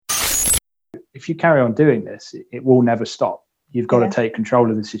if you carry on doing this, it will never stop. You've got to take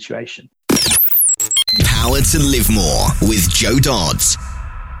control of the situation. Power to Live More with Joe Dodds.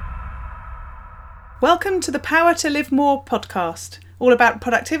 Welcome to the Power to Live More podcast, all about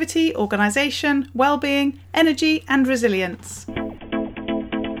productivity, organisation, well-being, energy and resilience.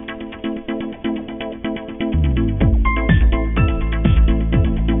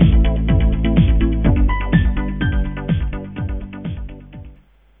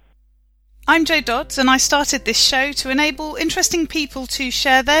 I'm Jo Dodds, and I started this show to enable interesting people to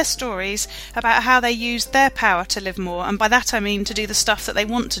share their stories about how they use their power to live more, and by that I mean to do the stuff that they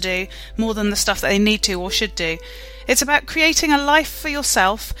want to do more than the stuff that they need to or should do. It's about creating a life for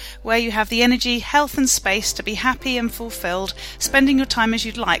yourself where you have the energy, health and space to be happy and fulfilled, spending your time as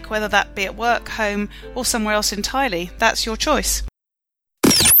you'd like, whether that be at work, home or somewhere else entirely. That's your choice.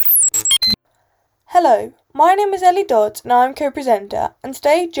 Hello, my name is Ellie Dodds and I'm co-presenter, and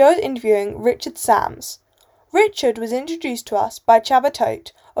today Joe is interviewing Richard Sams. Richard was introduced to us by Csaba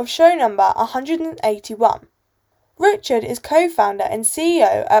Tóth of show number 181. Richard is co-founder and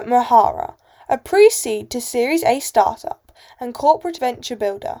CEO at Mahara, a pre-seed to Series A startup and corporate venture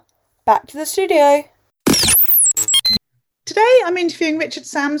builder. Back to the studio. Today I'm interviewing Richard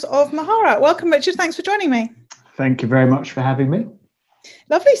Sams of Mahara. Welcome, Richard. Thanks for joining me. Thank you very much for having me.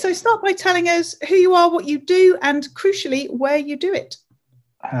 Lovely. So start by telling us who you are, what you do, and crucially, where you do it.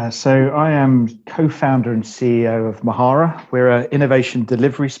 So I am co-founder and CEO of Mahara. We're an innovation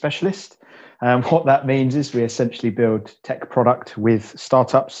delivery specialist. What that means is we essentially build tech product with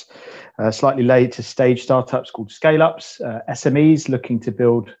startups, slightly later stage startups called scale-ups, SMEs looking to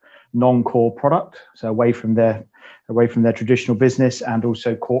build non-core product, so away from their traditional business, and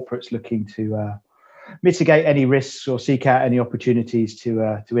also corporates looking to mitigate any risks or seek out any opportunities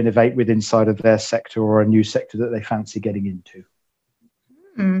to innovate with inside of their sector or a new sector that they fancy getting into.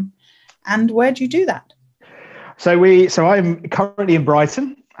 And where do you do that? So I'm currently in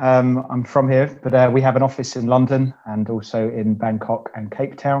Brighton. I'm from here, but we have an office in London and also in Bangkok and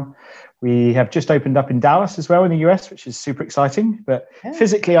Cape Town. We have just opened up in Dallas as well in the US, which is super exciting. But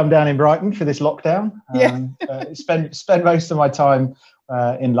physically, I'm down in Brighton for this lockdown. Spend most of my time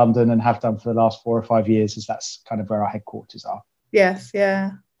in London and have done for the last 4 or 5 years, as that's kind of where our headquarters are. Yes,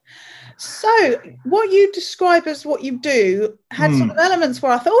 yeah. So what you describe as what you do had sort of elements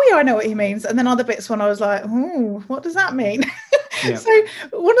where I thought, I know what he means. And then other bits when I was like, what does that mean? Yeah. So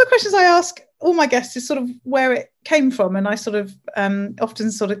one of the questions I ask all my guests is sort of where it came from. And I sort of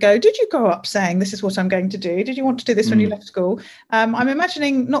often sort of go, did you grow up saying this is what I'm going to do? Did you want to do this when you left school? I'm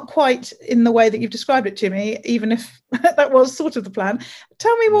imagining not quite in the way that you've described it to me, even if that was sort of the plan.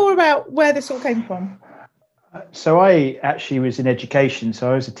 Tell me more about where this all came from. So I actually was in education.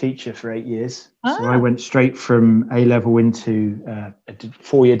 So I was a teacher for 8 years. So I went straight from A-level into a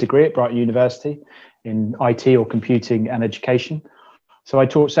 4-year degree at Brighton University in IT or computing and education. So I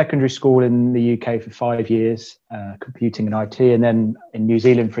taught secondary school in the UK for 5 years, computing and IT, and then in New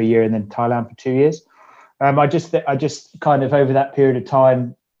Zealand for a year, and then Thailand for 2 years. I just kind of over that period of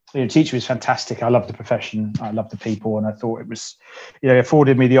time, teaching was fantastic. I loved the profession, I loved the people, and I thought it was,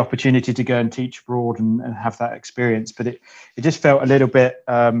 afforded me the opportunity to go and teach abroad and have that experience. But it just felt a little bit,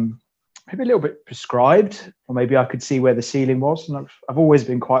 maybe a little bit prescribed, or maybe I could see where the ceiling was. And I've always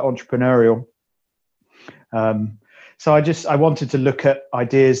been quite entrepreneurial. So I wanted to look at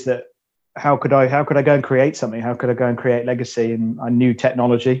ideas that how could I go and create something? How could I go and create legacy? And I knew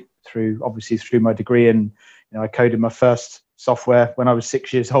technology through my degree, and I coded my first software when I was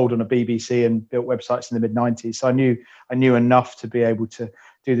 6 years old on a BBC and built websites in the mid-90s. So I knew enough to be able to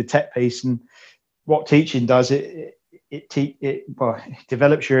do the tech piece. And what teaching does, it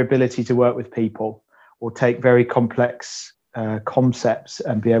develops your ability to work with people or take very complex concepts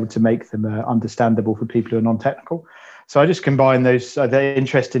and be able to make them understandable for people who are non-technical. So I just combined those, the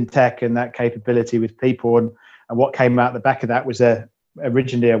interest in tech and that capability with people. And what came out the back of that was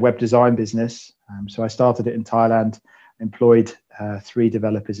originally a web design business. So I started it in Thailand, employed 3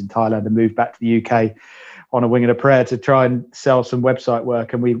 developers in Thailand, and moved back to the UK on a wing and a prayer to try and sell some website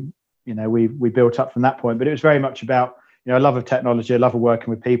work. And we built up from that point. But it was very much about, a love of technology, a love of working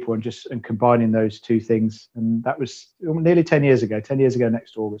with people, and combining those two things. And that was nearly 10 years ago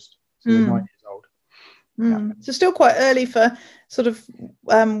next August. So we're 9 years old. Yeah. So still quite early for sort of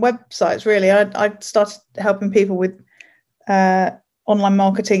websites, really. I started helping people with online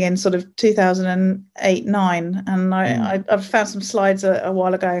marketing in sort of 2008-9, and I've found some slides a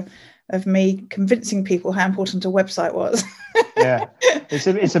while ago of me convincing people how important a website was. Yeah,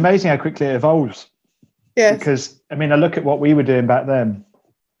 it's amazing how quickly it evolves. Yeah, because I look at what we were doing back then,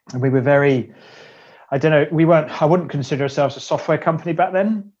 and we were very, I wouldn't consider ourselves a software company back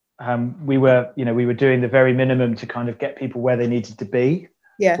then. we were doing the very minimum to kind of get people where they needed to be.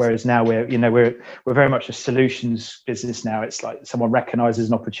 Yes. Whereas now we're very much a solutions business now. It's like someone recognizes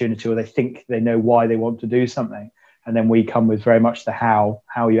an opportunity, or they think they know why they want to do something, and then we come with very much the how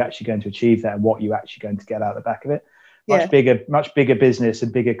are you actually going to achieve that, and what you're actually going to get out the back of it. Much bigger business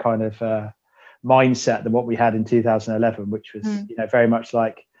and bigger kind of mindset than what we had in 2011, which was very much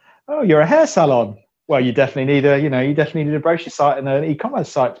like, oh, you're a hair salon. Well, you definitely need a brochure site and an e-commerce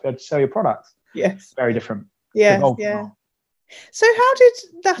site to be able to sell your products. Yes. Very different. Yeah. So how did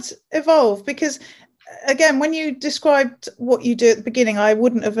that evolve? Because again, when you described what you do at the beginning, I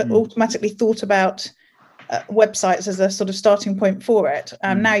wouldn't have automatically thought about websites as a sort of starting point for it.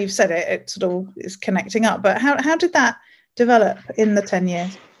 Now you've said it, it sort of is connecting up. But how did that develop in the 10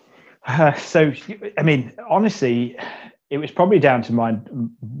 years? So, I mean, honestly, it was probably down to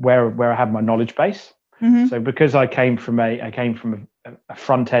where I had my knowledge base. Mm-hmm. So because I came from a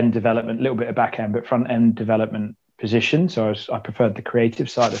front end development, a little bit of back end, but front end development position. So I preferred the creative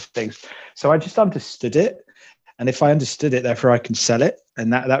side of things. So I just understood it. And if I understood it, therefore I can sell it.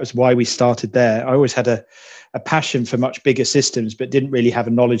 And that was why we started there. I always had a passion for much bigger systems, but didn't really have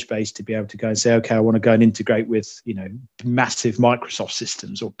a knowledge base to be able to go and say, okay, I want to go and integrate with, massive Microsoft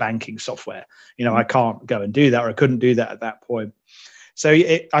systems or banking software. I can't go and do that, or I couldn't do that at that point. So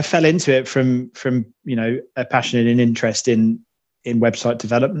I fell into it from a passion and an interest in website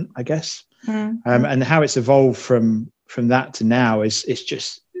development, I guess. Mm-hmm. And how it's evolved from that to now is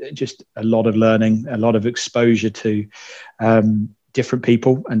just a lot of learning, a lot of exposure to different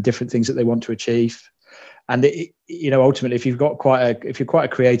people and different things that they want to achieve. And ultimately, if you're quite a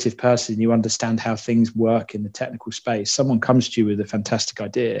creative person, you understand how things work in the technical space. Someone comes to you with a fantastic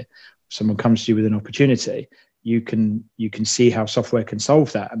idea, someone comes to you with an opportunity. You can see how software can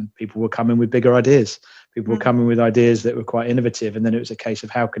solve that, and people will come in with bigger ideas. People will come in with ideas that were quite innovative, and then it was a case of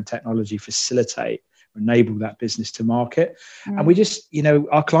how can technology facilitate, enable that business to market. And we just,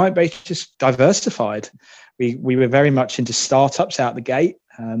 our client base just diversified. We were very much into startups out the gate,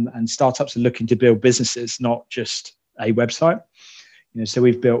 and startups are looking to build businesses, not just a website. So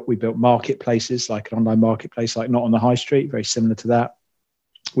we built marketplaces, like an online marketplace, like Not on the High Street, very similar to that.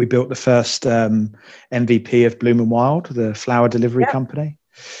 We built the first MVP of Bloom and Wild, the flower delivery company.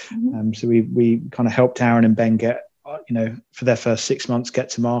 Mm-hmm. So we kind of helped Aaron and Ben get, for their first 6 months, get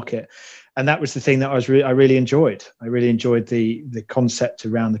to market. And that was the thing that I really enjoyed. I really enjoyed the concept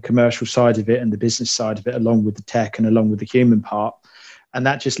around the commercial side of it and the business side of it, along with the tech and along with the human part. And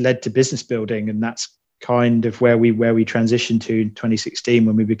that just led to business building. And that's kind of where we transitioned to in 2016,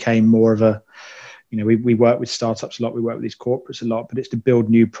 when we became more of a, we work with startups a lot, we work with these corporates a lot, but it's to build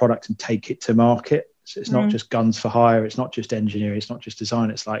new product and take it to market. So it's not just guns for hire, it's not just engineering, it's not just design.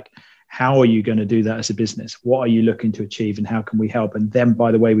 It's like, how are you going to do that as a business? What are you looking to achieve, and how can we help? And then,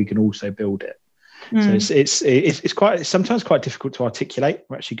 by the way, we can also build it. So it's sometimes quite difficult to articulate.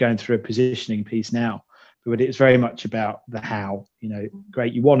 We're actually going through a positioning piece now, but it's very much about the how.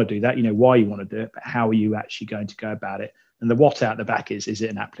 Great, you want to do that, why you want to do it, but how are you actually going to go about it? And the what out the back is it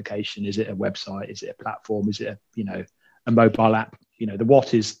an application? Is it a website? Is it a platform? Is it a mobile app? The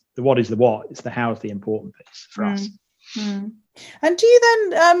what is the what. It's the how is the important piece for us. And do you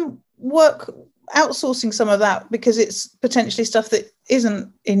then work outsourcing some of that because it's potentially stuff that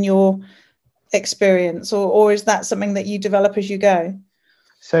isn't in your experience, or is that something that you develop as you go?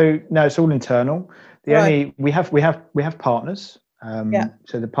 So no, it's all internal. We have partners.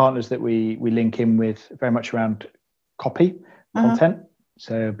 So the partners that we link in with very much around copy, content.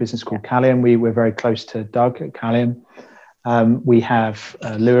 So a business called Callium. We're very close to Doug at Callium. We have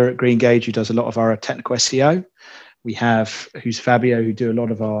Lua at Greengage, who does a lot of our technical SEO. We have who's Fabio, who do a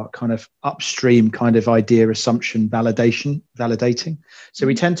lot of our kind of upstream kind of idea assumption validating. So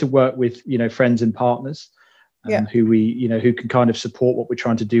we tend to work with friends and partners who who can kind of support what we're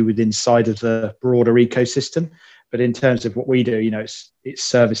trying to do with inside of the broader ecosystem. But in terms of what we do, it's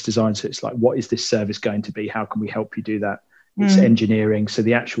service design. So it's like, what is this service going to be? How can we help you do that? It's engineering, so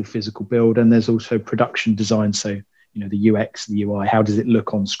the actual physical build, and there's also production design. So the UX, the UI. How does it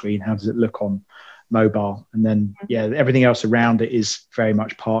look on screen? How does it look on mobile? And then everything else around it is very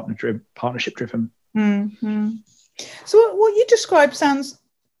much partnership driven. So what you described sounds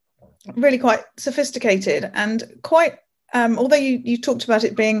really quite sophisticated and quite although you talked about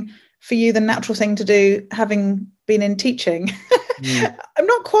it being for you the natural thing to do, having been in teaching. I'm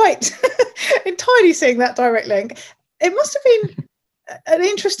not quite entirely seeing that direct link. It must have been an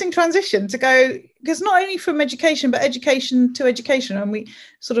interesting transition to go, because not only from education but education to education, and we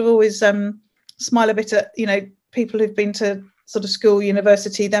sort of always smile a bit at people who've been to sort of school,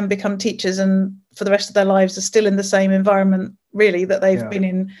 university, then become teachers, and for the rest of their lives are still in the same environment really that they've been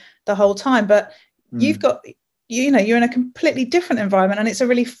in the whole time. But you've got, you're in a completely different environment, and it's a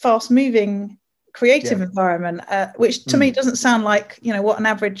really fast moving, creative environment, which to me doesn't sound like, what an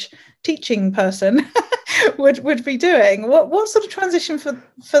average teaching person would be doing. What sort of transition for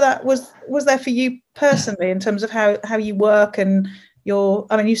that was there for you personally, in terms of how you work and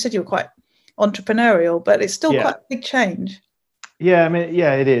you said you were quite entrepreneurial, but it's still quite a big change. Yeah,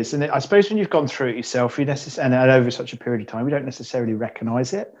 it is. And I suppose when you've gone through it yourself, and over such a period of time, we don't necessarily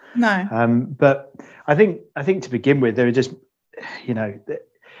recognize it. No. But I think to begin with, there are just,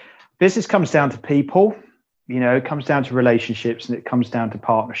 business comes down to people, it comes down to relationships, and it comes down to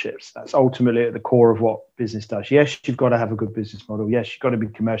partnerships. That's ultimately at the core of what business does. Yes, you've got to have a good business model. Yes, you've got to be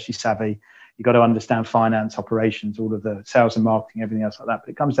commercially savvy. You've got to understand finance, operations, all of the sales and marketing, everything else like that. But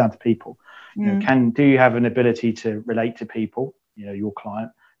it comes down to people. Do you have an ability to relate to people, your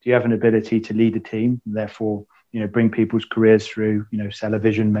client? Do you have an ability to lead a team, and therefore, bring people's careers through, sell a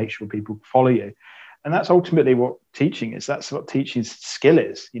vision, make sure people follow you? And that's ultimately what teaching is. That's what teaching's skill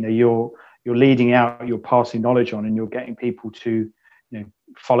is. You're leading out, you're passing knowledge on, and you're getting people to,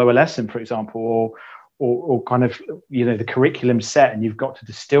 follow a lesson, for example, or kind of, the curriculum set, and you've got to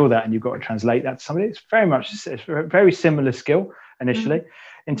distill that, and you've got to translate that to somebody. It's a very similar skill initially.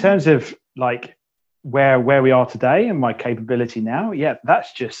 In terms of like where we are today and my capability now,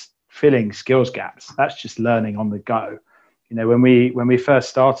 that's just filling skills gaps. That's just learning on the go. When we first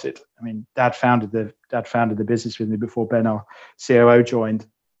started, Dad founded the business with me before Ben, our COO, joined.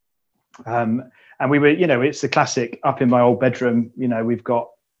 And we were, it's the classic up in my old bedroom, we've got,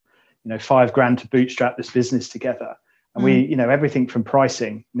 $5,000 to bootstrap this business together. And we, everything from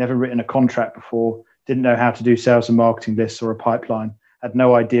pricing, never written a contract before, didn't know how to do sales and marketing lists or a pipeline, had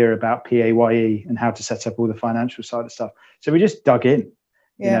no idea about PAYE and how to set up all the financial side of stuff. So we just dug in,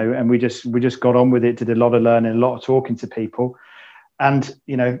 and we just got on with it, did a lot of learning, a lot of talking to people. And,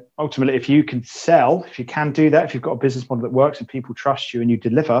 ultimately, if you can sell, if you can do that, if you've got a business model that works and people trust you and you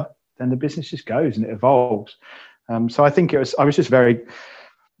deliver, then the business just goes and it evolves. So I think I was just very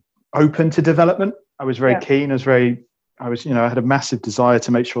open to development. I was very keen. I had a massive desire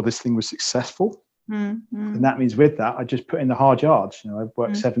to make sure this thing was successful. And that means with that, I just put in the hard yards. I've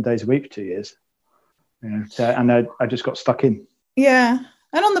worked 7 days a week for 2 years, and I just got stuck in. Yeah.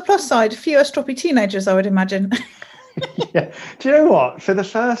 And on the plus side, fewer stroppy teenagers, I would imagine. Yeah. Do you know what? For the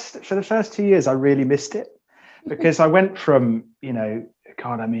first 2 years, I really missed it, because I went from, in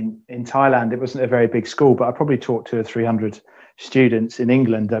Thailand, it wasn't a very big school, but I probably taught 200 or 300 students. In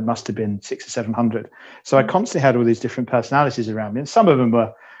England, there must have been 600 or 700. So I constantly had all these different personalities around me, and some of them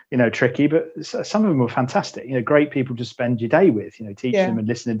were, tricky, but some of them were fantastic. Great people to spend your day with, teaching them and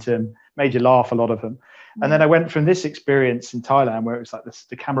listening to them, made you laugh, a lot of them. And then I went from this experience in Thailand, where it was like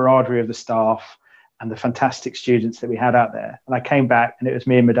the camaraderie of the staff and the fantastic students that we had out there. And I came back, and it was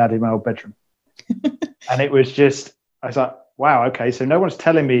me and my dad in my old bedroom. And it was just, I was like, wow, okay, so no one's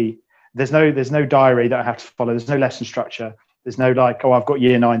telling me, there's no diary that I have to follow. There's no lesson structure. There's no like, I've got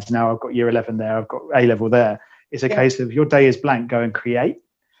year 9s now, I've got year 11 there, I've got A level there. It's a case of your day is blank, go and create.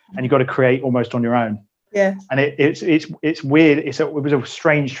 And you've got to create almost on your own. Yeah. And it's weird. It was a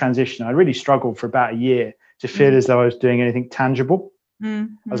strange transition. I really struggled for about a year to feel as though I was doing anything tangible. I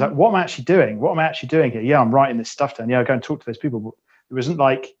was like, what am I actually doing? What am I actually doing here? Yeah, I'm writing this stuff down. Yeah, I go and talk to those people. But it wasn't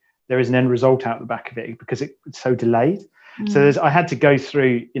like there is an end result out the back of it, because it's so delayed. So I had to go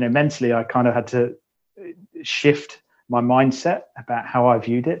through, mentally, I kind of had to shift my mindset about how I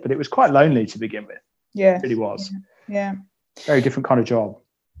viewed it. But it was quite lonely to begin with. Yeah. It really was. Yeah. Very different kind of job.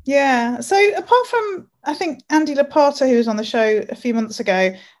 Yeah. So apart from, I think, Andy Lapata, who was on the show a few months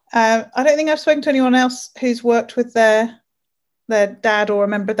ago, I don't think I've spoken to anyone else who's worked with their dad or a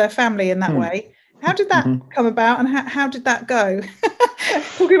member of their family in that way. How did that come about, and how did that go?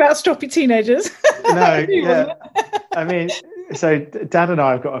 Talking about stroppy teenagers. No, yeah. So Dad and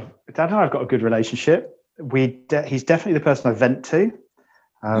I have got a good relationship. He's definitely the person I vent to.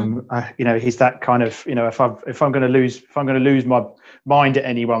 He's that kind of, if I'm going to lose my mind at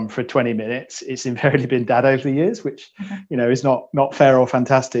anyone for 20 minutes, it's invariably been Dad over the years, which, is not fair or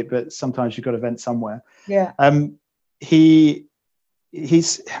fantastic, but sometimes you've got to vent somewhere. Yeah.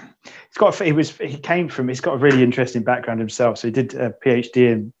 He's got a really interesting background himself. So he did a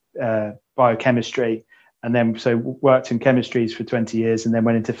PhD in biochemistry, and then worked in chemistries for 20 years, and then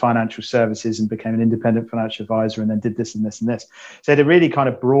went into financial services and became an independent financial advisor, and then did this and this and this. So he had a really kind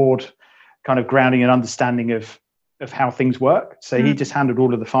of broad kind of grounding and understanding of how things work. So he just handled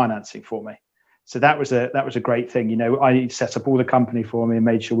all of the financing for me. So that was a great thing. I set up all the company for me and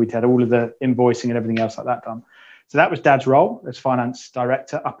made sure we'd had all of the invoicing and everything else like that done. So that was Dad's role as finance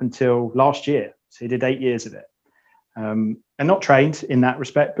director up until last year. So he did 8 years of it. and not trained in that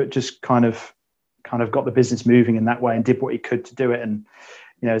respect, but just kind of got the business moving in that way and did what he could to do it. And,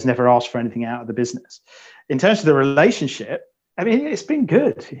 has never asked for anything out of the business. In terms of the relationship, I mean, it's been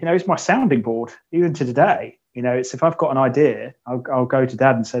good. It's my sounding board, even to today. It's if I've got an idea, I'll go to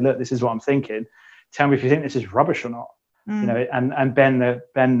Dad and say, look, this is what I'm thinking. Tell me if you think this is rubbish or not. And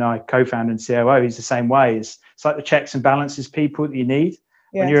Ben, my co-founder and COO, he's the same way. It's like the checks and balances people that you need.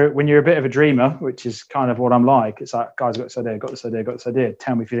 Yes. When you're a bit of a dreamer, which is kind of what I'm like. It's like, guys, got this idea.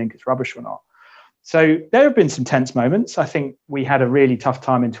 Tell me if you think it's rubbish or not. So there have been some tense moments. I think we had a really tough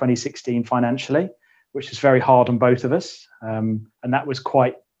time in 2016 financially, which was very hard on both of us. And that was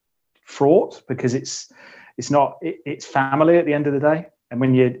quite fraught because it's family at the end of the day. And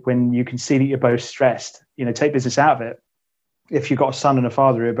when you can see that you're both stressed, take business out of it. If you've got a son and a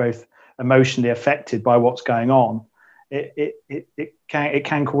father who are both emotionally affected by what's going on, it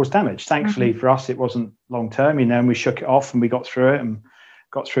can cause damage. Thankfully for us, it wasn't long term, and we shook it off and we got through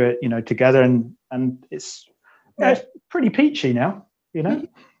it together. And it's pretty peachy now,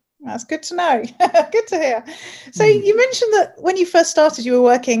 That's good to know. Good to hear. So you mentioned that when you first started, you were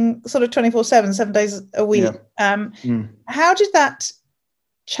working sort of 24/7, 7 days a week. Yeah. How did that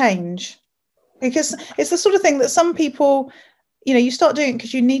change? Because it's the sort of thing that some people, you start doing it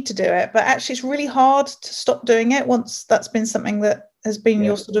because you need to do it, but actually it's really hard to stop doing it once that's been something that has been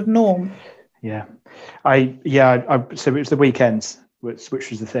your sort of norm. Yeah. So it was the weekends, which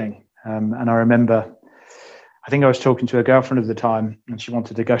was the thing. And I remember, I think I was talking to a girlfriend at the time and she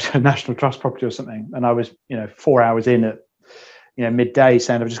wanted to go to a National Trust property or something. And I was, 4 hours in at, midday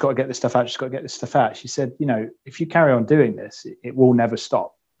saying, I've just got to get this stuff out. She said, if you carry on doing this, it will never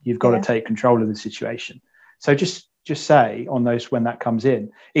stop. You've got to take control of the situation. So just say on those, when that comes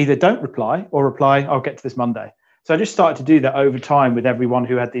in, either don't reply or reply, I'll get to this Monday. So I just started to do that over time with everyone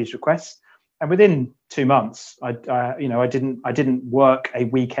who had these requests. And within 2 months, I didn't work a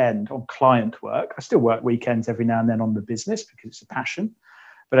weekend on client work. I still work weekends every now and then on the business because it's a passion.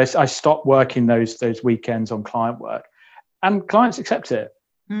 But I stopped working those weekends on client work, and clients accepted it.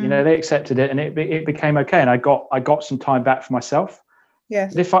 They accepted it, and it became okay. And I got some time back for myself.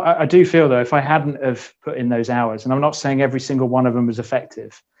 Yes. If I do feel though, if I hadn't have put in those hours, and I'm not saying every single one of them was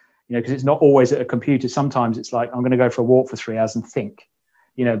effective, because it's not always at a computer. Sometimes it's like I'm going to go for a walk for 3 hours and think.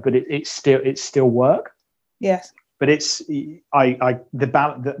 But it's still work. Yes. But it's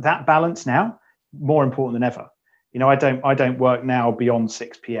that balance now more important than ever. I don't work now beyond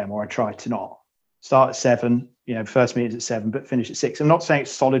 6 p.m. or I try to not start at 7. First meeting's at 7, but finish at 6. I'm not saying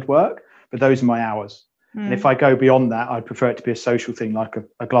it's solid work, but those are my hours. And if I go beyond that, I'd prefer it to be a social thing, like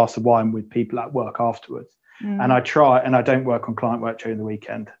a glass of wine with people at work afterwards. And I try, and I don't work on client work during the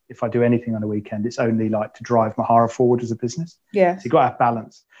weekend. If I do anything on a weekend, it's only like to drive Mahara forward as a business. Yeah, so you've got to have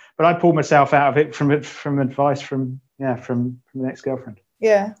balance. But I pulled myself out of it from advice from the ex-girlfriend.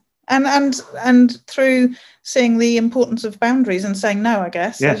 Yeah, and through seeing the importance of boundaries and saying no, I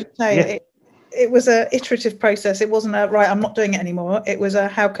guess. Yeah. As you say, it was a iterative process. It wasn't a right, I'm not doing it anymore. It was a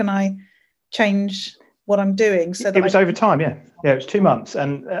how can I change what I'm doing? So that it was over time. Yeah, it was 2 months,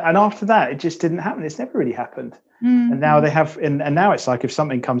 and after that, it just didn't happen. It's never really happened. And now they have, and now it's like if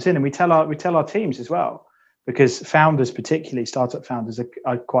something comes in, and we tell our teams as well, because founders, particularly startup founders,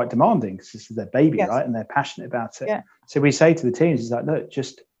 are quite demanding because this is their baby, right? And they're passionate about it. Yeah. So we say to the teams, it's like, look,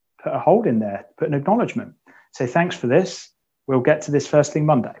 just put a hold in there, put an acknowledgement, say thanks for this. We'll get to this first thing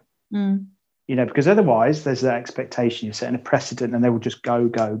Monday. Because otherwise there's that expectation. You're setting a precedent, and they will just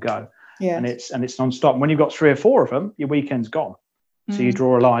go. Yeah. And it's nonstop. And when you've got 3 or 4 of them, your weekend's gone. So you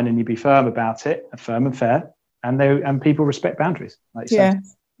draw a line and you be firm about it, firm and fair, and people respect boundaries. Like you said.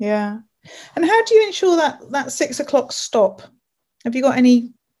 Yeah. And how do you ensure that 6 o'clock stop? Have you got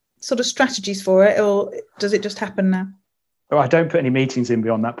any sort of strategies for it, or does it just happen now? Well, I don't put any meetings in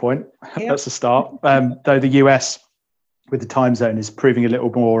beyond that point. That's the start. Though the US with the time zone is proving a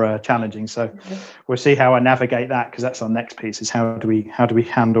little more challenging. So we'll see how I navigate that, because that's our next piece, is how do we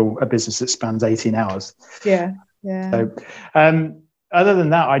handle a business that spans 18 hours? Yeah. So other than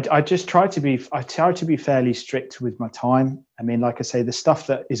that, I just try to be fairly strict with my time. I mean, like I say, the stuff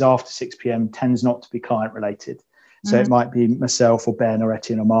that is after 6 p.m. tends not to be client related. So it might be myself or Ben or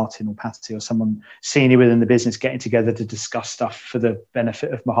Etienne or Martin or Patty or someone senior within the business getting together to discuss stuff for the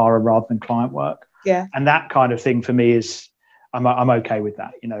benefit of Mahara rather than client work. Yeah. And that kind of thing for me is, I'm okay with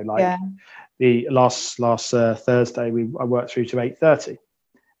that. The last Thursday, I worked through to 8:30,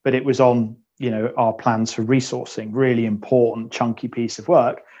 but it was on, our plans for resourcing, really important, chunky piece of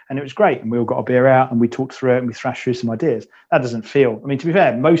work. And it was great. And we all got a beer out and we talked through it and we thrashed through some ideas. That doesn't feel, to be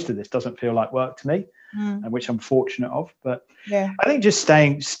fair, most of this doesn't feel like work to me. and which I'm fortunate of. But yeah, I think just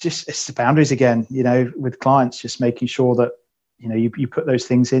it's the boundaries again, with clients, just making sure that, you put those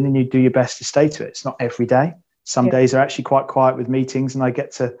things in and you do your best to stay to it. It's not every day. Some days are actually quite quiet with meetings and I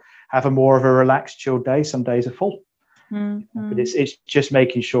get to have more of a relaxed, chilled day. Some days are full. But it's just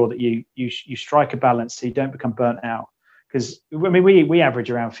making sure that you strike a balance so you don't become burnt out. Because we average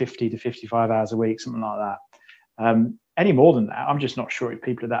around 50 to 55 hours a week, something like that. Any more than that, I'm just not sure if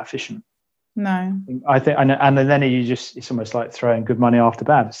people are that efficient. No, I think, and then it's almost like throwing good money after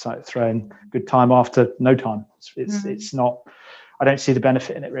bad. It's like throwing good time after no time. It's not. I don't see the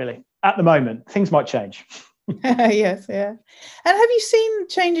benefit in it really at the moment. Things might change. Yes, yeah. And have you seen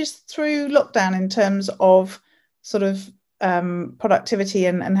changes through lockdown in terms of sort of productivity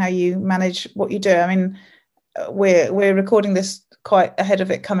and how you manage what you do? I mean, we're recording this quite ahead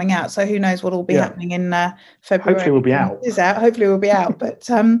of it coming out, so who knows what will be happening in February. Hopefully we'll be out. Hopefully we'll be out. But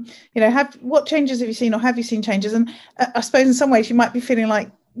what changes have you seen, or have you seen changes? And I suppose in some ways you might be feeling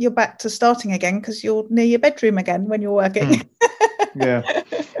like you're back to starting again because you're near your bedroom again when you're working. Yeah,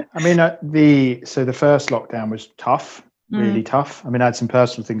 I mean the first lockdown was tough, really tough. I mean I had some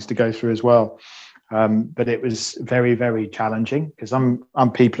personal things to go through as well. But it was very, very challenging because I'm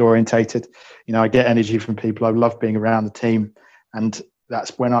people orientated. I get energy from people. I love being around the team, and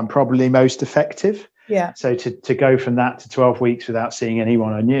that's when I'm probably most effective. Yeah. So to go from that to 12 weeks without seeing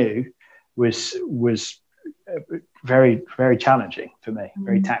anyone I knew was very, very challenging for me,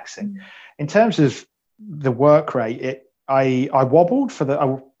 very taxing. In terms of the work rate, I wobbled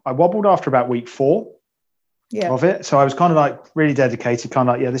I wobbled after about week 4. Of it. So I was kind of like really dedicated, kind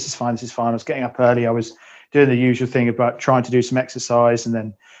of like, this is fine. I was getting up early. I was doing the usual thing about trying to do some exercise and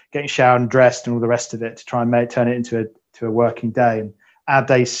then getting showered and dressed and all the rest of it to try and turn it into a working day. And our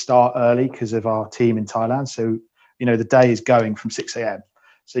days start early because of our team in Thailand. So, the day is going from 6 a.m.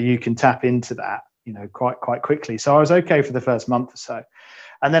 So you can tap into that, quite quickly. So I was okay for the first month or so.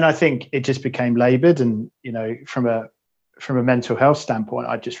 And then I think it just became labored and, from a mental health standpoint,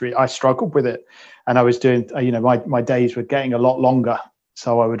 I struggled with it, and I was doing, my days were getting a lot longer.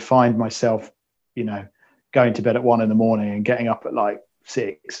 So I would find myself, going to bed at 1 a.m. and getting up at like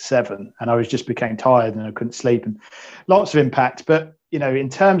 6, 7, and I just became tired and I couldn't sleep, and lots of impact. But, in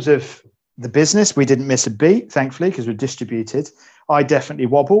terms of the business, we didn't miss a beat, thankfully, because we're distributed. I definitely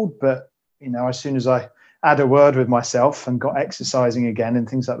wobbled, but, as soon as I had a word with myself and got exercising again and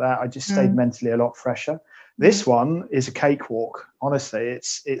things like that, I just stayed mentally a lot fresher. This one is a cakewalk. Honestly,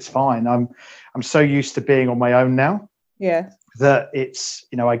 it's fine. I'm so used to being on my own now. Yeah. That it's,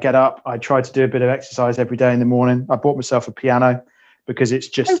 I get up, I try to do a bit of exercise every day in the morning. I bought myself a piano because it's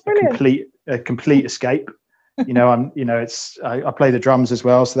just a complete escape. I play the drums as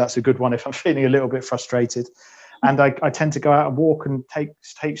well, so that's a good one if I'm feeling a little bit frustrated. And I tend to go out and walk and take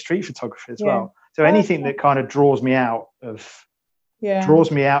street photography as well. So anything that kind of draws me out of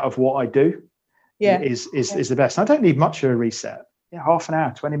what I do. Is the best. I don't need much of a reset. Half an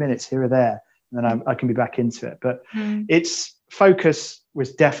hour, 20 minutes here or there, and then I can be back into it. But its focus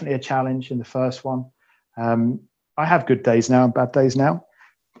was definitely a challenge in the first one. I have good days now and bad days now.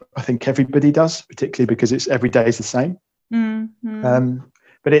 I think everybody does, particularly because every day is the same.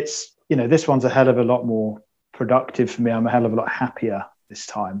 But it's, this one's a hell of a lot more productive for me. I'm a hell of a lot happier this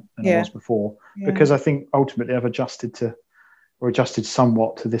time than I was before, because I think ultimately I've adjusted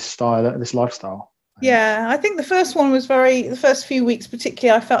somewhat to this style, this lifestyle. Yeah, I think the first one was the first few weeks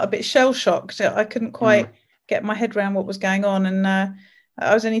particularly, I felt a bit shell shocked. I couldn't quite get my head around what was going on. And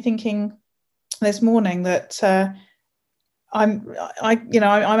I was only thinking this morning that I'm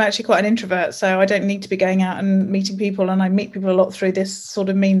actually quite an introvert, so I don't need to be going out and meeting people, and I meet people a lot through this sort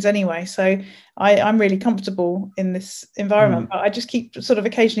of means anyway. So I'm really comfortable in this environment, but I just keep sort of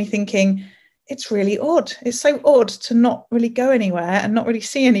occasionally thinking, it's really odd. It's so odd to not really go anywhere and not really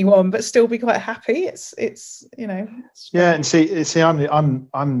see anyone, but still be quite happy. It's yeah. And see, I'm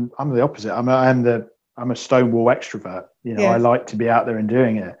the opposite. I'm a stonewall extrovert. I like to be out there and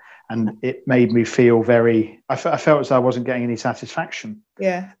doing it, and it made me feel I felt as though I wasn't getting any satisfaction.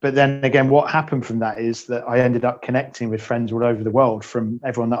 Yeah. But then again, what happened from that is that I ended up connecting with friends all over the world from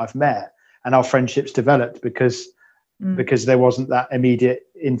everyone that I've met, and our friendships developed because there wasn't that immediate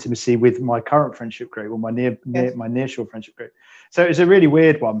intimacy with my current friendship group or my nearshore friendship group. So it was a really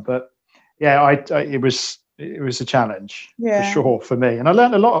weird one, but it was a challenge for sure for me, and I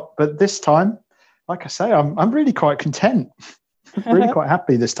learned a lot. But this time, like I say, I'm really quite content, really quite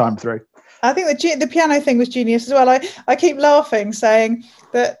happy this time through. I think the piano thing was genius as well. I keep laughing, saying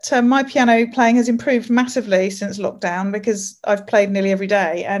that my piano playing has improved massively since lockdown because I've played nearly every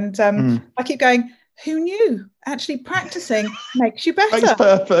day, and I keep going, who knew? Actually practicing makes you better. Makes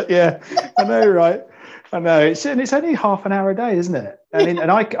perfect, yeah. I know, right? I know it's only half an hour a day, isn't it?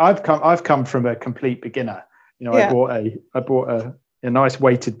 And I've come from a complete beginner. I bought a nice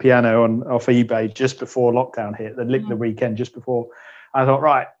weighted piano off eBay just before lockdown hit, the weekend just before. I thought,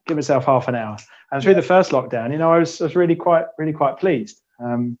 right, give myself half an hour. And through the first lockdown, I was really quite pleased.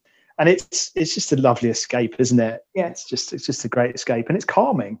 And it's just a lovely escape, isn't it? Yeah. It's just a great escape, and it's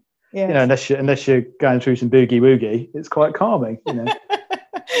calming. Yeah. Unless you're going through some boogie woogie, it's quite calming.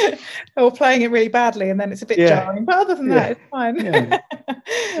 Or playing it really badly, and then it's a bit jarring. But other than that, it's fine.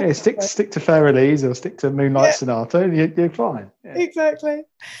 Stick to Fairleys or stick to Moonlight Sonata, and you're fine. Yeah. Exactly.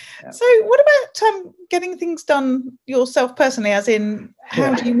 Yeah. So, what about getting things done yourself personally? As in,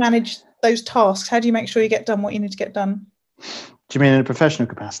 how do you manage those tasks? How do you make sure you get done what you need to get done? Do you mean in a professional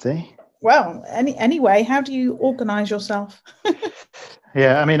capacity? Well, anyway, how do you organise yourself?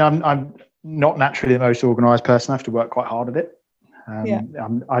 Yeah, I mean, I'm not naturally the most organised person. I have to work quite hard at it. I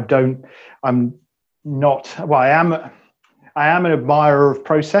am an admirer of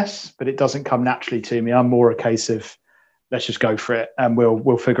process, but it doesn't come naturally to me. I'm more a case of let's just go for it, and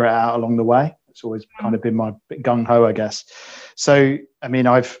we'll figure it out along the way. It's always kind of been my bit gung ho, I guess. So, I mean,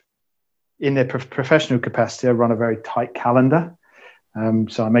 in the professional capacity, I run a very tight calendar.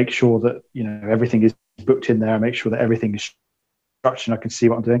 So I make sure that everything is booked in there. I make sure that everything is structured and I can see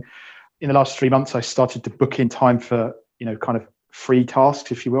what I'm doing. In the last 3 months, I started to book in time for kind of free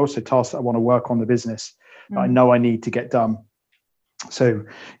tasks, if you will. So tasks that I want to work on the business that I know I need to get done. So,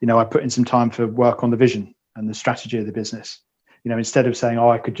 I put in some time for work on the vision and the strategy of the business. Instead of saying,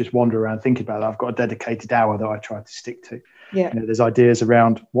 I could just wander around thinking about it, I've got a dedicated hour that I try to stick to. Yeah. There's ideas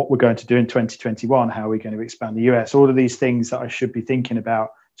around what we're going to do in 2021, how we're going to expand the US, all of these things that I should be thinking about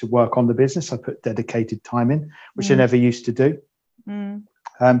to work on the business. I put dedicated time in, which I never used to do.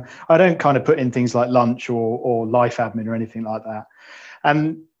 I don't kind of put in things like lunch or life admin or anything like that.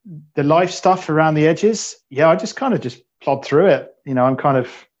 And the life stuff around the edges, I just plod through it. I'm kind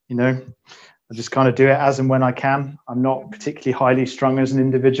of, I just kind of do it as and when I can. I'm not particularly highly strung as an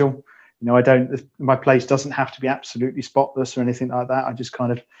individual. My place doesn't have to be absolutely spotless or anything like that. I just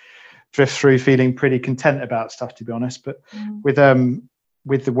kind of drift through feeling pretty content about stuff, to be honest. But with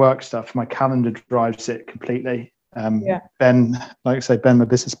the work stuff, my calendar drives it completely. Ben, like I say, Ben, my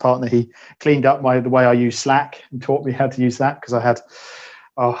business partner, he cleaned up the way I use Slack and taught me how to use that, because I had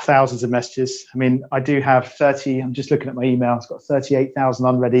thousands of messages. I mean, I do have I'm just looking at my email. It's got 38,000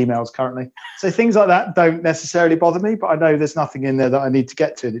 unread emails currently. So things like that don't necessarily bother me, but I know there's nothing in there that I need to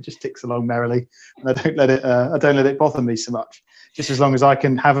get to, and it just ticks along merrily. And I don't let it bother me so much. Just as long as I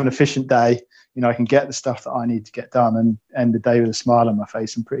can have an efficient day, I can get the stuff that I need to get done and end the day with a smile on my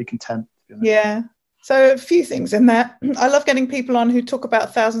face. I'm pretty content. Yeah. So a few things in there. I love getting people on who talk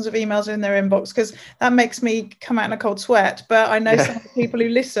about thousands of emails in their inbox, because that makes me come out in a cold sweat. But I know some of the people who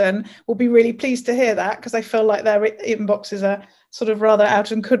listen will be really pleased to hear that, because they feel like their inboxes are sort of rather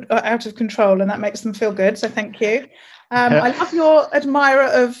out of control, and that makes them feel good. So thank you. I love your admirer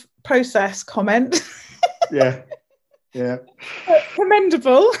of process comment. Yeah.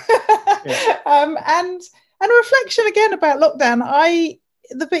 Commendable. And a reflection again about lockdown.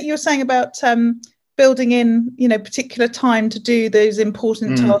 The bit you were saying about building in, particular time to do those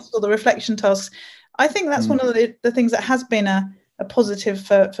important tasks or the reflection tasks. I think that's one of the things that has been a positive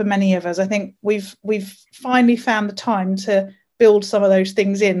for many of us. I think we've finally found the time to build some of those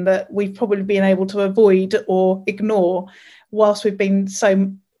things in that we've probably been able to avoid or ignore whilst we've been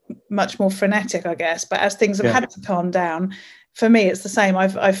so much more frenetic, I guess. But as things have had to calm down, for me, it's the same.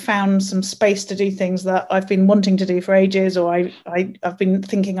 I've found some space to do things that I've been wanting to do for ages, or I've been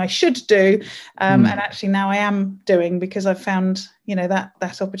thinking I should do, and actually now I am doing, because I've found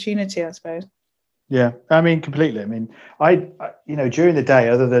that opportunity, I suppose. Yeah, I mean, completely. I mean, I during the day,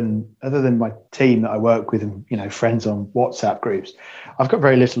 other than my team that I work with and friends on WhatsApp groups, I've got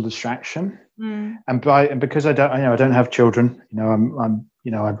very little distraction. And because I don't have children,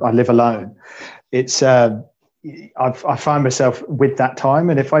 I live alone. It's I find myself with that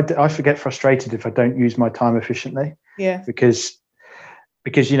time, and if I get frustrated if I don't use my time efficiently. Yeah. Because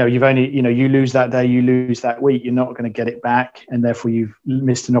you've only you lose that day, you lose that week, you're not going to get it back, and therefore you've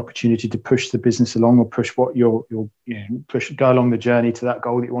missed an opportunity to push the business along, or push what go along the journey to that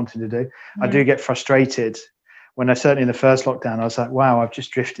goal that you wanted to do. I do get frustrated when certainly in the first lockdown, I was like, wow, I've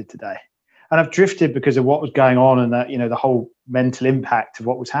just drifted today, and I've drifted because of what was going on and that the whole mental impact of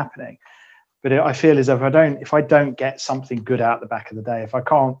what was happening. But I feel as if I don't get something good out the back of the day, if I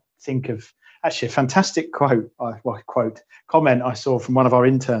can't think of actually a fantastic comment I saw from one of our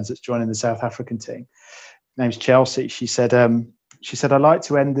interns that's joining the South African team. Her name's Chelsea. She said, I like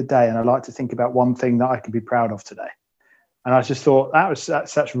to end the day and I like to think about one thing that I can be proud of today. And I just thought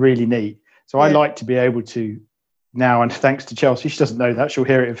that's really neat. So I like to be able to now, and thanks to Chelsea, she doesn't know that, she'll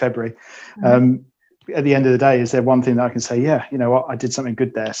hear it in February. At the end of the day, is there one thing that I can say, yeah, you know what, I did something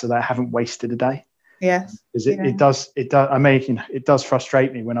good there so that I haven't wasted a day? Yes. Because it does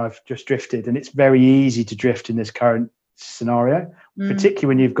frustrate me when I've just drifted, and it's very easy to drift in this current scenario, particularly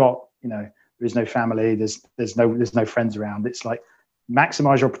when you've got, you know, there's no family, there's no friends around. It's like,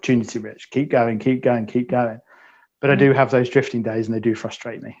 maximize your opportunity, Rich. Keep going. But I do have those drifting days, and they do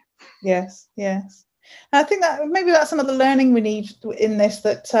frustrate me. Yes. I think that maybe that's another learning we need in this.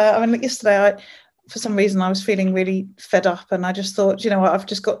 That like yesterday, for some reason I was feeling really fed up, and I just thought, you know what, I've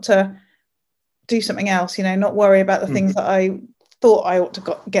just got to do something else. You know, not worry about the things that I thought I ought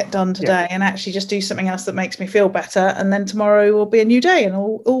to get done today, and actually just do something else that makes me feel better. And then tomorrow will be a new day, and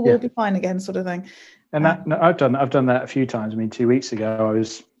all will be fine again, sort of thing. And I've done that a few times. I mean, 2 weeks ago,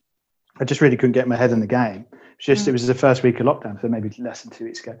 I just really couldn't get my head in the game. It was the first week of lockdown, so maybe less than 2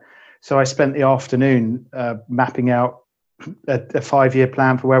 weeks ago. So I spent the afternoon mapping out a 5-year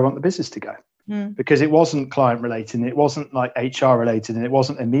plan for where I want the business to go, because it wasn't client related, and it wasn't like HR related, and it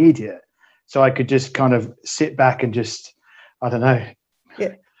wasn't immediate. So I could just kind of sit back and just, I don't know,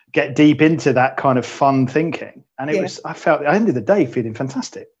 get deep into that kind of fun thinking. And I felt at the end of the day feeling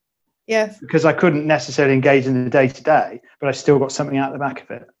fantastic. Yes. Because I couldn't necessarily engage in the day to day, but I still got something out the back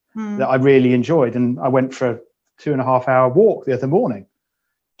of it that I really enjoyed. And I went for a 2.5 hour walk the other morning,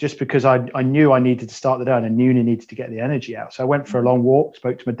 just because I knew I needed to start the day, and I knew I needed to get the energy out. So I went for a long walk,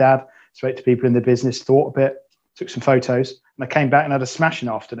 spoke to my dad, spoke to people in the business, thought a bit, took some photos, and I came back and had a smashing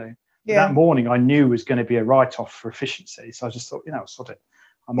afternoon. Yeah. That morning I knew was going to be a write-off for efficiency. So I just thought, you know, sod it.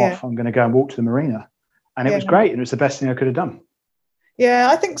 I'm off. I'm going to go and walk to the marina. And it was great. And it was the best thing I could have done. Yeah,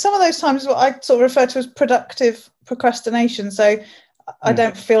 I think some of those times what I sort of refer to as productive procrastination. So I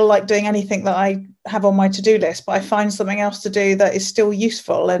don't feel like doing anything that I have on my to-do list, but I find something else to do that is still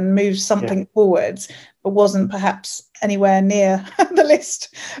useful and moves something forwards, but wasn't perhaps anywhere near the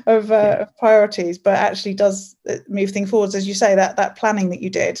list of priorities, but actually does move things forwards, as you say, that planning that you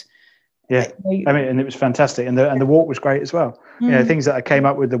did. Yeah, I mean, and it was fantastic, and the walk was great as well. You know, things that I came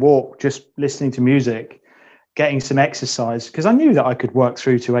up with the walk, just listening to music, getting some exercise, because I knew that I could work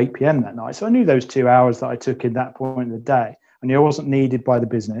through to 8 p.m. that night. So I knew those 2 hours that I took in that point of the day, I knew I wasn't needed by the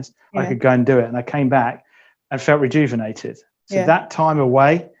business. I could go and do it, and I came back and felt rejuvenated. So that time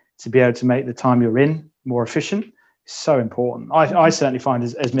away, to be able to make the time you're in more efficient, is so important. I certainly find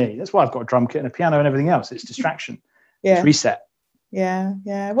as me. That's why I've got a drum kit and a piano and everything else. It's distraction. It's reset.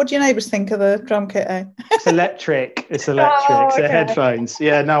 Yeah. What do your neighbours think of the drum kit, eh? It's electric. It's headphones.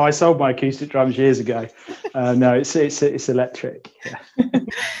 Yeah, no, I sold my acoustic drums years ago. No, it's electric. Yeah.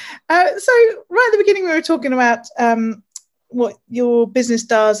 So right at the beginning, we were talking about what your business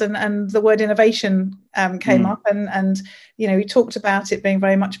does, and the word innovation came up, and you know, we talked about it being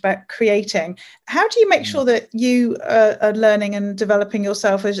very much about creating. How do you make sure that you are learning and developing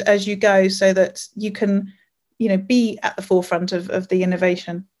yourself as you go, so that you can, you know, be at the forefront of the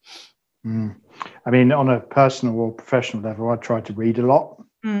innovation? I mean, on a personal or professional level, I try to read a lot.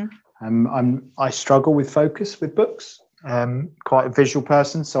 I struggle with focus with books. Quite a visual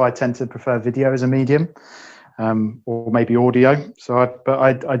person, so I tend to prefer video as a medium, or maybe audio. So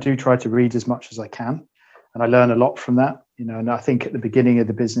I do try to read as much as I can, and I learn a lot from that. You know, and I think at the beginning of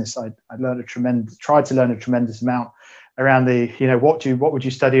the business, I tried to learn a tremendous amount around the, you know, what would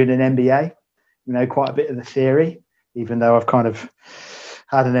you study in an MBA? You know, quite a bit of the theory, even though I've kind of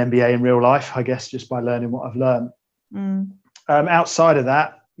had an MBA in real life, I guess, just by learning what I've learned. Outside of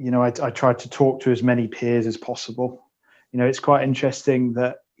that, you know, I tried to talk to as many peers as possible. You know, it's quite interesting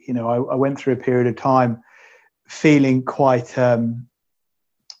that, you know, I went through a period of time feeling quite, I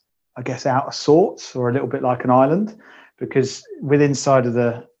guess, out of sorts, or a little bit like an island, because within inside of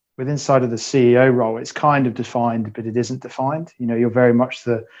the CEO role, it's kind of defined, but it isn't defined. You know, you're very much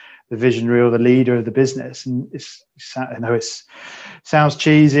the visionary or the leader of the business, and I know it sounds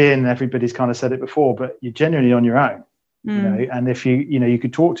cheesy, and everybody's kind of said it before, but you're genuinely on your own. You know, and if you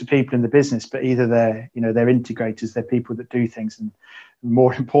could talk to people in the business, but either they're integrators, they're people that do things, and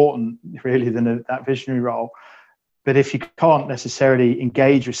more important really than that visionary role. But if you can't necessarily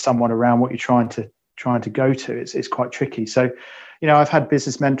engage with someone around what you're trying to go to, it's quite tricky. So, you know, I've had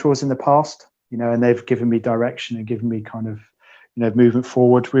business mentors in the past, you know, and they've given me direction and given me kind of, you know, movement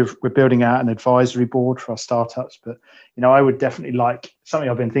forward. We're building out an advisory board for our startups, but, you know, I would definitely like, something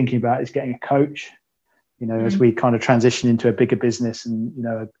I've been thinking about is getting a coach, you know, as we kind of transition into a bigger business and, you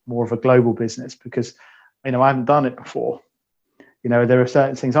know, more of a global business, because, you know, I haven't done it before. You know, there are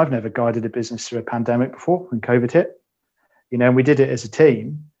certain things. I've never guided a business through a pandemic before when COVID hit, you know, and we did it as a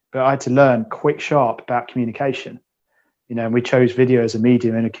team, but I had to learn quick, sharp about communication. and we chose video as a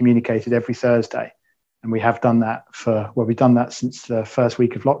medium and communicated every Thursday. And we have done that we've done that since the first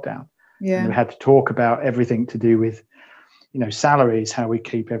week of lockdown. Yeah. And we had to talk about everything to do with, salaries, how we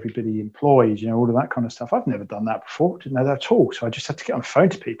keep everybody employed, all of that kind of stuff. I've never done that before, didn't know that at all. So I just had to get on the phone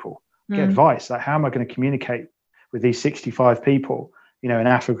to people, get advice. Like, how am I going to communicate with these 65 people, in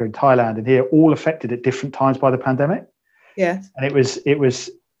Africa and Thailand and here, all affected at different times by the pandemic? Yeah. And it was it was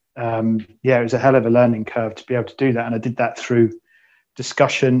a hell of a learning curve to be able to do that. And I did that through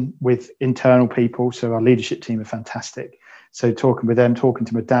discussion with internal people. So our leadership team are fantastic. So talking with them, talking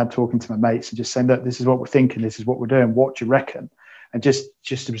to my dad, talking to my mates, and just saying, look, this is what we're thinking, this is what we're doing, what do you reckon? And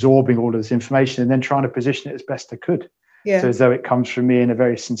just absorbing all of this information and then trying to position it as best I could. Yeah. So as though it comes from me in a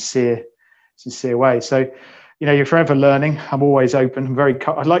very sincere way. So, you're forever learning. I'm always open.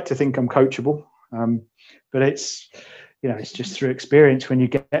 I'd like to think I'm coachable, but it's just through experience. When you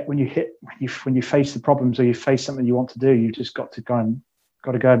face the problems or you face something you want to do, you just got to go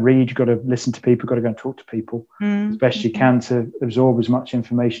and read. You've got to listen to people. Got to go and talk to people as best you can to absorb as much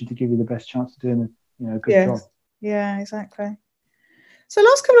information to give you the best chance of doing a good job. Yeah, exactly. So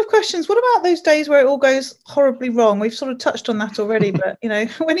last couple of questions. What about those days where it all goes horribly wrong? We've sort of touched on that already, but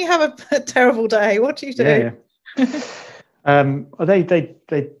when you have a terrible day, what do you do? Yeah. They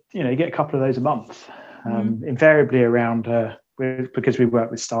you get a couple of those a month. Invariably around because we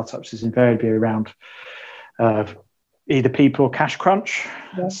work with startups, is invariably around either people or cash crunch.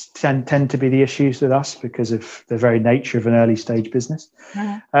 Yes. tend to be the issues with us because of the very nature of an early stage business.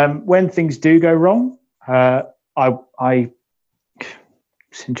 When things do go wrong,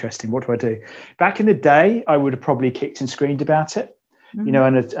 it's interesting. What do I do? Back in the day, I would have probably kicked and screamed about it,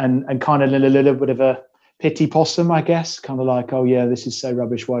 and kind of a little bit of a pity possum, I guess, kind of like, oh yeah, this is so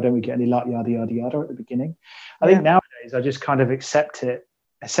rubbish. Why don't we get any luck? Yada yada yada at the beginning. I think nowadays I just kind of accept it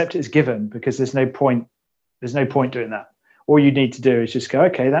as given, because there's no point doing that. All you need to do is just go,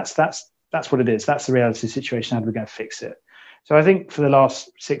 okay, that's what it is. That's the reality of the situation. How do we go and fix it? So I think for the last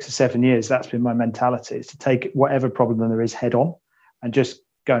 6 or 7 years, that's been my mentality, is to take whatever problem there is head on and just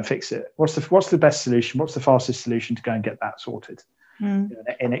go and fix it. What's the best solution? What's the fastest solution to go and get that sorted? And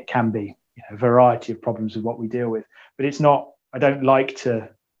it can be a variety of problems with what we deal with, but it's not. I don't like to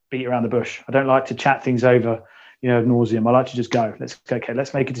beat around the bush. I don't like to chat things over, ad nauseum. I like to just go.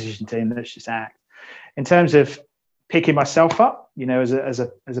 Let's make a decision, team. Let's just act. In terms of picking myself up, as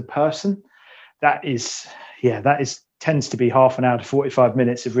a person, that tends to be half an hour to 45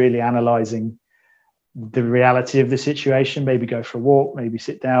 minutes of really analysing the reality of the situation. Maybe go for a walk, maybe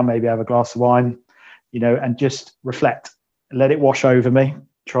sit down, maybe have a glass of wine, and just reflect, let it wash over me.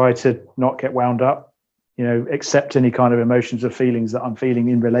 Try to not get wound up, accept any kind of emotions or feelings that I'm feeling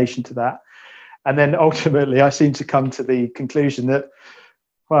in relation to that. And then ultimately I seem to come to the conclusion that,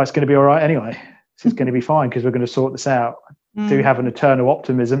 well, it's going to be all right anyway. This is going to be fine because we're going to sort this out. I do have an eternal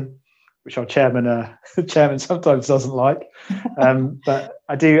optimism, which our chairman sometimes doesn't like. But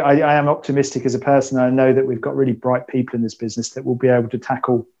I am optimistic as a person. I know that we've got really bright people in this business that will be able to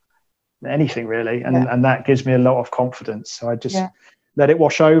tackle anything really. And that gives me a lot of confidence. So I just let it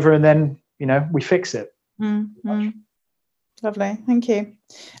wash over and then, we fix it. Lovely. Thank you.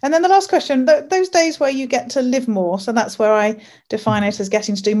 And then the last question, those days where you get to live more. So that's where I define it as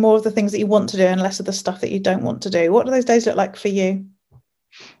getting to do more of the things that you want to do and less of the stuff that you don't want to do. What do those days look like for you?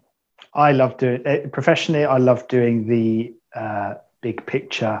 I love doing it professionally. I love doing the big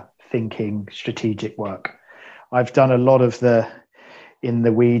picture thinking, strategic work. I've done a lot of the in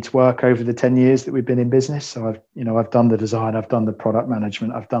the weeds work over the 10 years that we've been in business. So I've done the design, I've done the product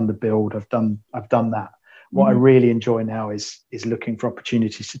management, I've done the build, I've done that. What I really enjoy now is looking for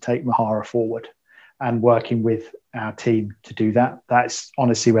opportunities to take Mahara forward and working with our team to do that. That's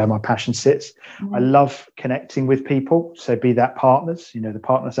honestly where my passion sits. I love connecting with people. So be that partners, the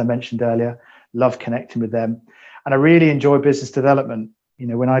partners I mentioned earlier, love connecting with them. And I really enjoy business development.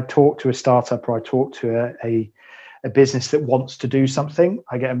 When I talk to a startup or I talk to a business that wants to do something,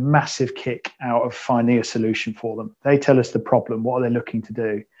 I get a massive kick out of finding a solution for them. They tell us the problem, what are they looking to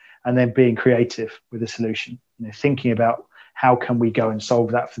do, and then being creative with a solution, thinking about how can we go and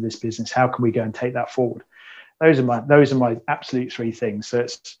solve that for this business? How can we go and take that forward? Those are my absolute three things. So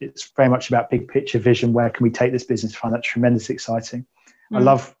it's very much about big picture vision. Where can we take this business? I find that tremendously exciting. I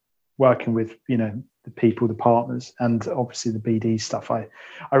love working with, the people, the partners, and obviously the BD stuff. I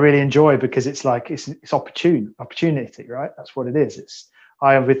really enjoy, because it's like, it's opportunity, right? That's what it is.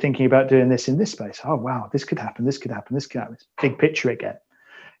 I have been thinking about doing this in this space. Oh, wow, this could happen. This could happen. This could happen. It's big picture again,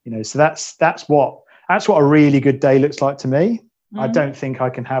 so that's what a really good day looks like to me. I don't think I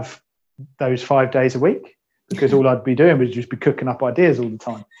can have those 5 days a week, because all I'd be doing would just be cooking up ideas all the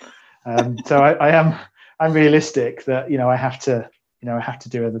time. So I I'm realistic that, I have to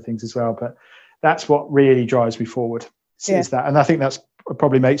do other things as well. But that's what really drives me forward. Is that, and I think that's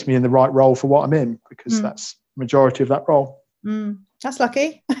probably makes me in the right role for what I'm in, because that's the majority of that role. That's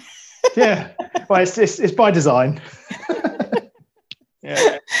lucky. Yeah. Well, it's by design.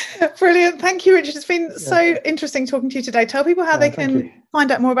 Yeah. Brilliant. Thank you, Richard. It's been so interesting talking to you today. Tell people how they can find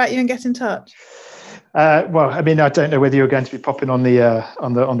out more about you and get in touch. Well, I mean, I don't know whether you're going to be popping on the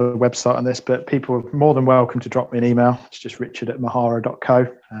website on this, but people are more than welcome to drop me an email. It's just richard@mahara.co,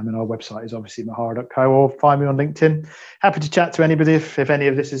 and our website is obviously mahara.co, or find me on LinkedIn. Happy to chat to anybody if any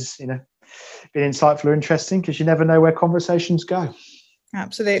of this is, been insightful or interesting, because you never know where conversations go.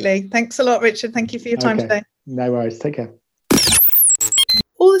 Absolutely. Thanks a lot, Richard. Thank you for your time today. No worries. Take care.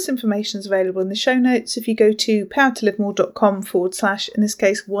 All this information is available in the show notes. If you go to powertolivemore.com/ in this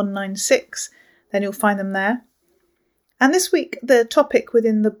case 196, then you'll find them there. And this week, the topic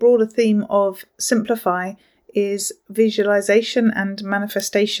within the broader theme of Simplify is visualization and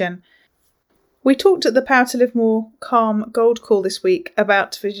manifestation. We talked at the Power to Live More Calm Gold Call this week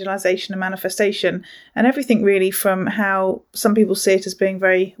about visualization and manifestation, and everything really from how some people see it as being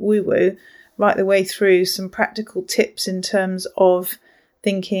very woo-woo, right the way through some practical tips in terms of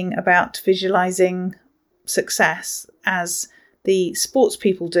thinking about visualizing success as the sports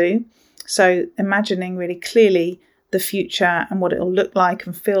people do. So imagining really clearly the future and what it'll look like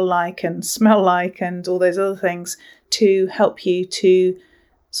and feel like and smell like and all those other things to help you to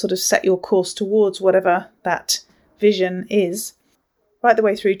sort of set your course towards whatever that vision is, right the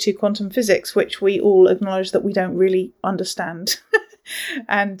way through to quantum physics, which we all acknowledge that we don't really understand.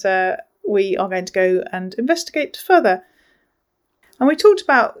 And we are going to go and investigate further. And we talked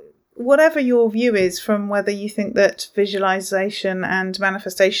about whatever your view is, from whether you think that visualization and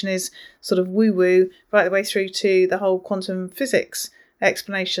manifestation is sort of woo-woo, right the way through to the whole quantum physics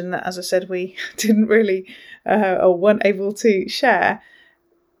explanation that, as I said, we didn't really or weren't able to share,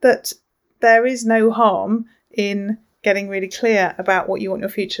 that there is no harm in getting really clear about what you want your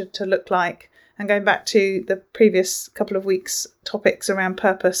future to look like. And going back to the previous couple of weeks' topics around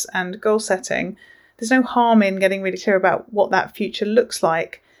purpose and goal setting, there's no harm in getting really clear about what that future looks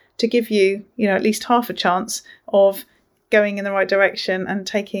like, to give you, at least half a chance of going in the right direction and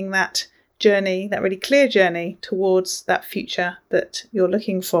taking that journey, that really clear journey towards that future that you're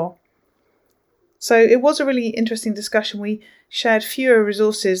looking for. So it was a really interesting discussion. We shared fewer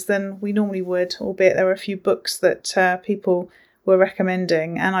resources than we normally would, albeit there were a few books that people were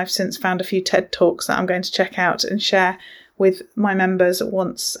recommending, and I've since found a few TED Talks that I'm going to check out and share with my members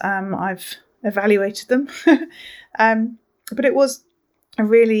once I've evaluated them. But it was a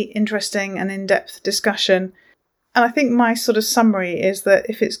really interesting and in-depth discussion. And I think my sort of summary is that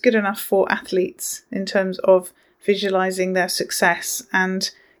if it's good enough for athletes in terms of visualizing their success and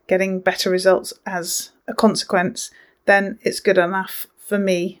getting better results as a consequence, then it's good enough for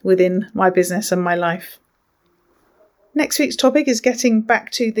me within my business and my life. Next week's topic is getting back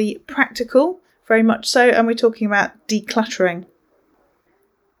to the practical, very much so, and we're talking about decluttering.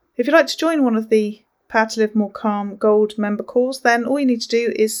 If you'd like to join one of the Power to Live More Calm Gold member calls, then all you need to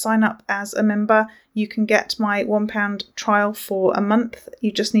do is sign up as a member. You can get my £1 trial for a month.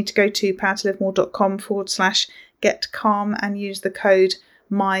 You just need to go to powertolivemore.com/get calm and use the code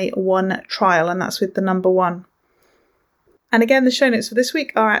my1trial, and that's with the number 1. And again, the show notes for this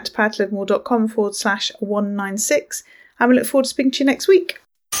week are at powertolivemore.com/196, and we look forward to speaking to you next week.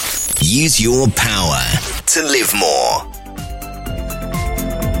 Use your power to live more.